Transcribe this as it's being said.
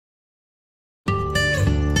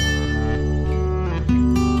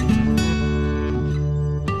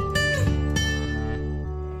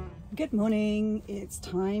Good morning. It's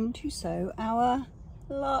time to sow our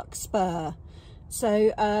larkspur.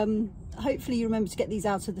 So hopefully you remember to get these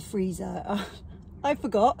out of the freezer. I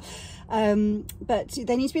forgot, but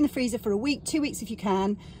they need to be in the freezer for a week, 2 weeks if you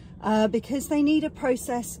can, because they need a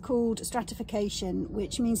process called stratification,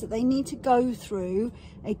 which means that they need to go through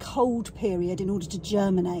a cold period in order to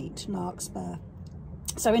germinate larkspur.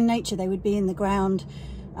 So in nature they would be in the ground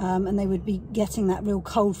and they would be getting that real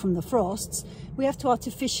cold from the frosts. We have to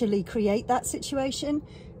artificially create that situation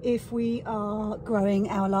if we are growing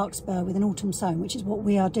our larkspur with an autumn sown, which is what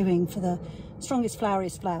we are doing for the strongest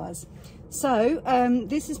floweriest flowers. So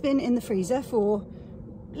this has been in the freezer for,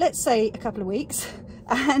 let's say, a couple of weeks,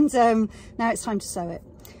 and now it's time to sow it.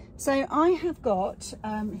 So I have got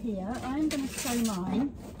here, I'm going to sow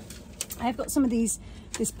mine. I've got some of this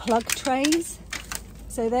plug trays.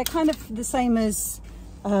 So they're kind of the same as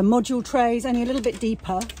module trays, only a little bit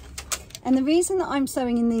deeper. And the reason that I'm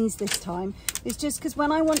sowing in these this time is just because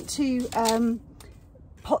when I want to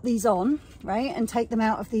pot these on, right, and take them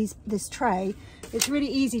out of this tray, it's really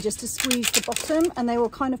easy just to squeeze the bottom and they will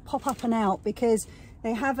kind of pop up and out, because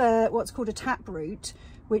they have what's called a tap root,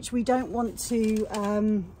 which we don't want to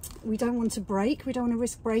break. We don't want to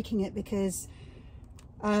risk breaking it, because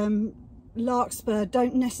larkspur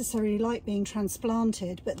don't necessarily like being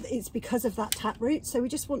transplanted, but it's because of that tap root. So we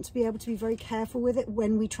just want to be able to be very careful with it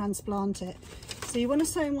when we transplant it. So you want to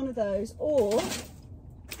sow in one of those, or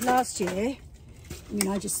last year, I mean,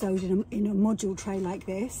 I just sowed in a module tray like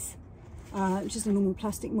this, just a normal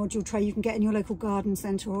plastic module tray you can get in your local garden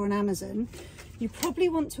centre or on Amazon. You probably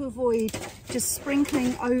want to avoid just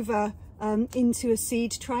sprinkling over into a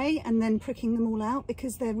seed tray and then pricking them all out,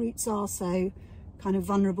 because their roots are so kind of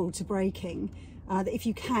vulnerable to breaking, that if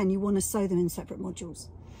you can, you want to sow them in separate modules.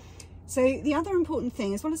 So the other important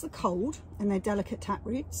thing, as well as the cold and their delicate tap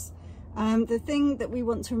roots, the thing that we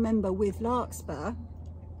want to remember with larkspur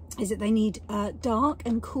is that they need dark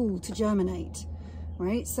and cool to germinate,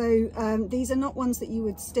 right? So these are not ones that you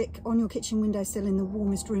would stick on your kitchen windowsill in the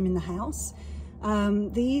warmest room in the house.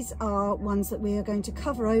 These are ones that we are going to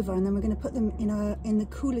cover over, and then we're going to put them in the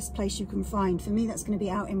coolest place you can find. For me, that's going to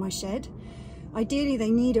be out in my shed. Ideally,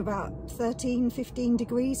 they need about 13-15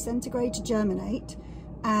 degrees centigrade to germinate,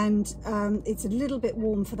 and it's a little bit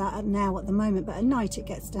warm for that now at the moment, but at night it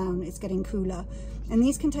gets down, it's getting cooler. And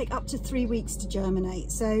these can take up to 3 weeks to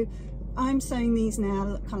germinate. So I'm sowing these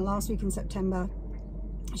now, kind of last week in September.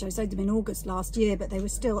 Actually, I sowed them in August last year, but they were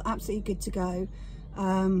still absolutely good to go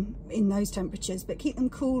in those temperatures. But keep them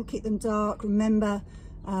cool, keep them dark. Remember,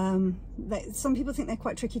 some people think they're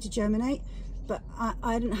quite tricky to germinate, but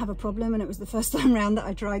I didn't have a problem, and it was the first time around that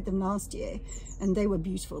I tried them last year, and they were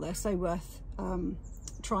beautiful. They're so worth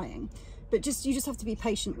trying, but you just have to be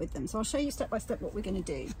patient with them. So I'll show you step by step what we're going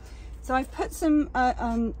to do. So I've put some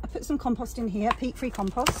compost in here, peat-free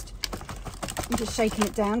compost. I'm just shaking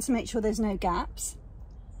it down to make sure there's no gaps.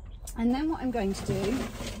 And then what I'm going to do,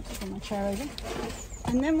 just on my chair over,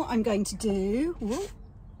 and then what I'm going to do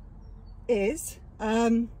is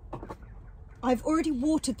I've already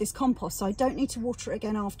watered this compost, so I don't need to water it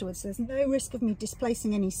again afterwards. There's no risk of me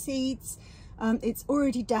displacing any seeds. It's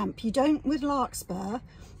already damp. You don't, with larkspur,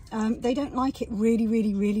 they don't like it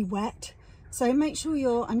really wet. So make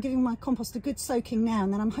sure I'm giving my compost a good soaking now,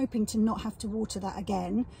 and then I'm hoping to not have to water that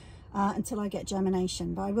again until I get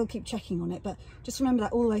germination. But I will keep checking on it. But just remember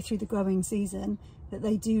that all the way through the growing season, that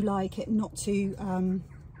they do like it not too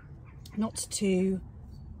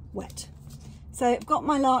wet. So I've got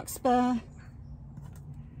my larkspur.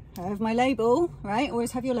 I have my label, right?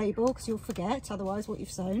 Always have your label, because you'll forget otherwise what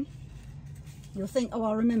you've sown. You'll think, oh,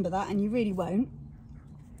 I'll remember that, and you really won't.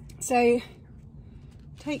 So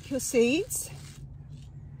take your seeds,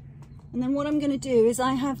 and then what I'm going to do is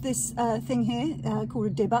I have this thing here called a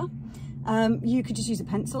dibber. You could just use a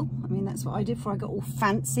pencil. I mean, that's what I did before I got all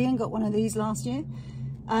fancy and got one of these last year.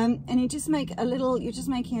 And you just make a little, you're just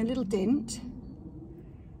making a little dint.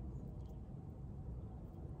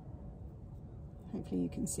 Hopefully you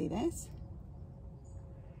can see this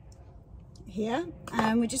here,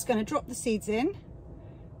 and we're just going to drop the seeds in,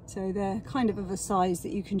 so they're kind of a size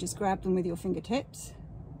that you can just grab them with your fingertips.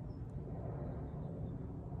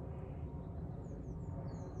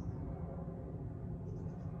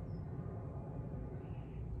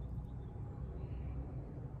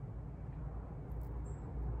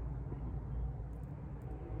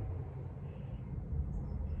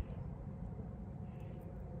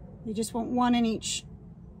 You just want one in each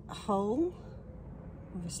hole,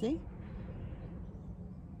 obviously.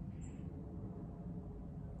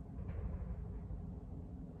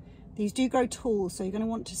 These do grow tall, so you're going to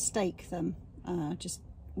want to stake them.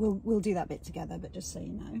 We'll do that bit together, but just so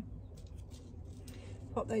you know.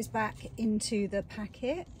 pop those back into the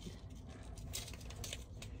packet.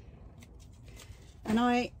 And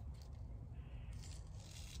I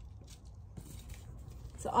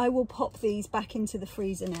will pop these back into the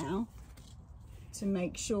freezer now to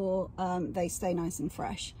make sure they stay nice and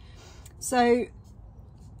fresh. So,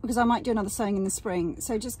 because I might do another sowing in the spring.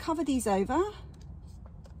 So just cover these over.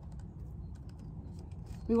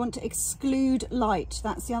 We want to exclude light.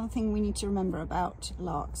 That's the other thing we need to remember about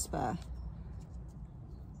larkspur.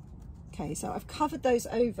 Okay, so I've covered those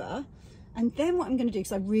over. And then what I'm going to do,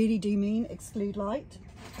 because I really do mean exclude light,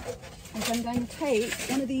 is I'm going to take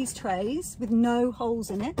one of these trays with no holes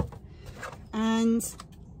in it, and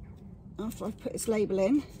after I've put this label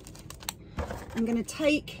in, I'm going to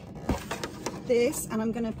take this and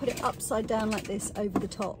I'm going to put it upside down like this over the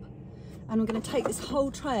top, and I'm going to take this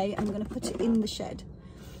whole tray and I'm going to put it in the shed.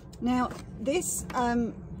 Now this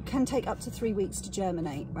can take up to 3 weeks to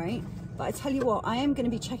germinate, right? But I tell you what, I am going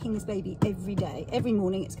to be checking this baby every day. Every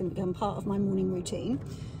morning it's going to become part of my morning routine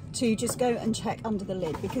to just go and check under the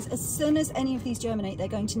lid, because as soon as any of these germinate, they're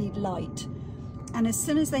going to need light. And as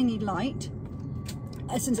soon as they need light,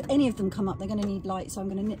 as soon as any of them come up, they're going to need light. So I'm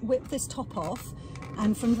going to whip this top off.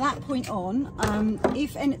 And from that point on,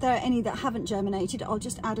 if there are any that haven't germinated, I'll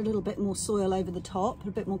just add a little bit more soil over the top,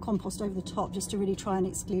 a bit more compost over the top, just to really try and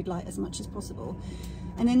exclude light as much as possible.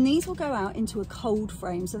 And then these will go out into a cold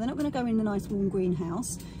frame. So they're not going to go in a nice warm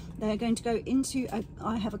greenhouse. They're going to go into,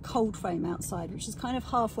 I have a cold frame outside, which is kind of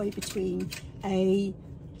halfway between a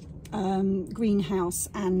greenhouse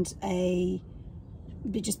and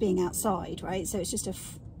just being outside, right? So it's just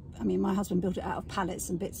I mean, my husband built it out of pallets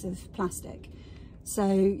and bits of plastic.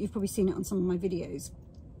 So you've probably seen it on some of my videos.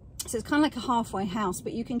 So it's kind of like a halfway house,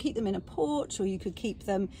 but you can keep them in a porch, or you could keep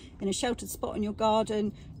them in a sheltered spot in your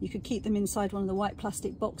garden. You could keep them inside one of the white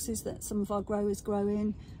plastic boxes that some of our growers grow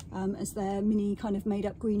in as their mini kind of made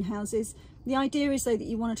up greenhouses. The idea is though that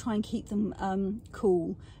you want to try and keep them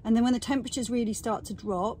cool. And then when the temperatures really start to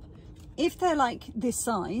drop, if they're like this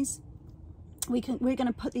size, we're going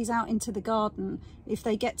to put these out into the garden if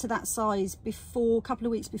they get to that size before, a couple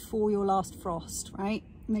of weeks before your last frost, right?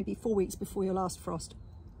 Maybe 4 weeks before your last frost.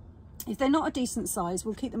 If they're not a decent size,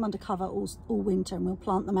 we'll keep them under cover all winter, and we'll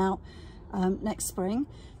plant them out next spring.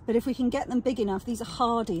 But if we can get them big enough, these are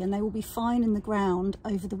hardy and they will be fine in the ground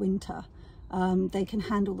over the winter. They can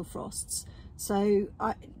handle the frosts. So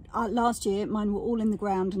last year mine were all in the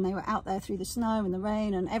ground and they were out there through the snow and the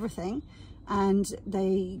rain and everything, and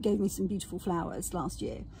they gave me some beautiful flowers last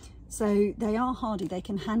year. So they are hardy, they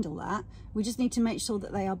can handle that. We just need to make sure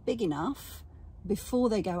that they are big enough before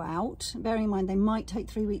they go out. Bearing in mind they might take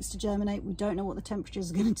 3 weeks to germinate. We don't know what the temperatures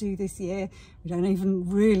are going to do this year. We don't even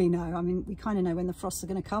really know. I mean, we kind of know when the frosts are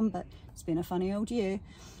going to come, but it's been a funny old year.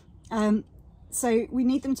 So we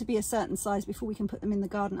need them to be a certain size before we can put them in the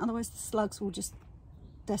garden, otherwise the slugs will just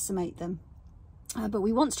decimate them. But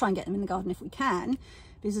we want to try and get them in the garden if we can,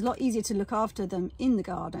 because it's a lot easier to look after them in the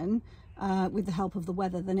garden with the help of the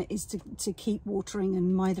weather than it is to keep watering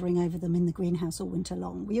and mithering over them in the greenhouse all winter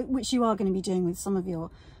long, which you are going to be doing with some of your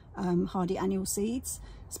hardy annual seeds,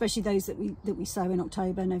 especially those that we sow in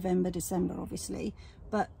October, November, December, obviously.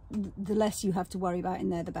 But the less you have to worry about in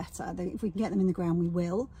there, the better. If we can get them in the ground, we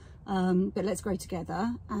will. But let's grow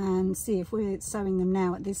together and see if we're sowing them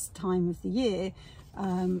now at this time of the year.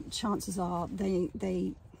 Chances are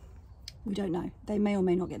we don't know. They may or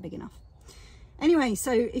may not get big enough. Anyway,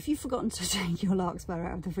 so if you've forgotten to take your larkspur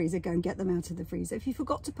out of the freezer, go and get them out of the freezer. If you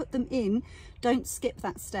forgot to put them in, don't skip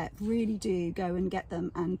that step. Really do go and get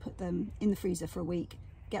them and put them in the freezer for a week,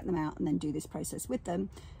 get them out, and then do this process with them.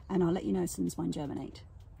 And I'll let you know as soon as mine germinate.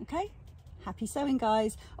 Okay? Happy sowing,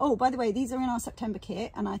 guys. Oh, by the way, these are in our September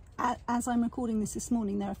kit, and as I'm recording this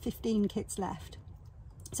morning, there are 15 kits left.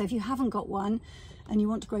 So if you haven't got one and you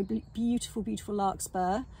want to grow beautiful, beautiful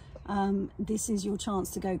larkspur, this is your chance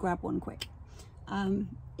to go grab one quick.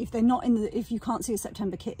 If they're not if you can't see a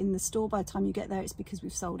September kit in the store by the time you get there, it's because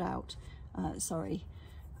we've sold out. Sorry.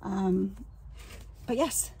 But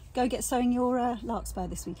yes, go get sowing your larkspur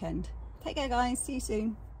this weekend. Take care, guys. See you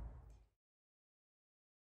soon.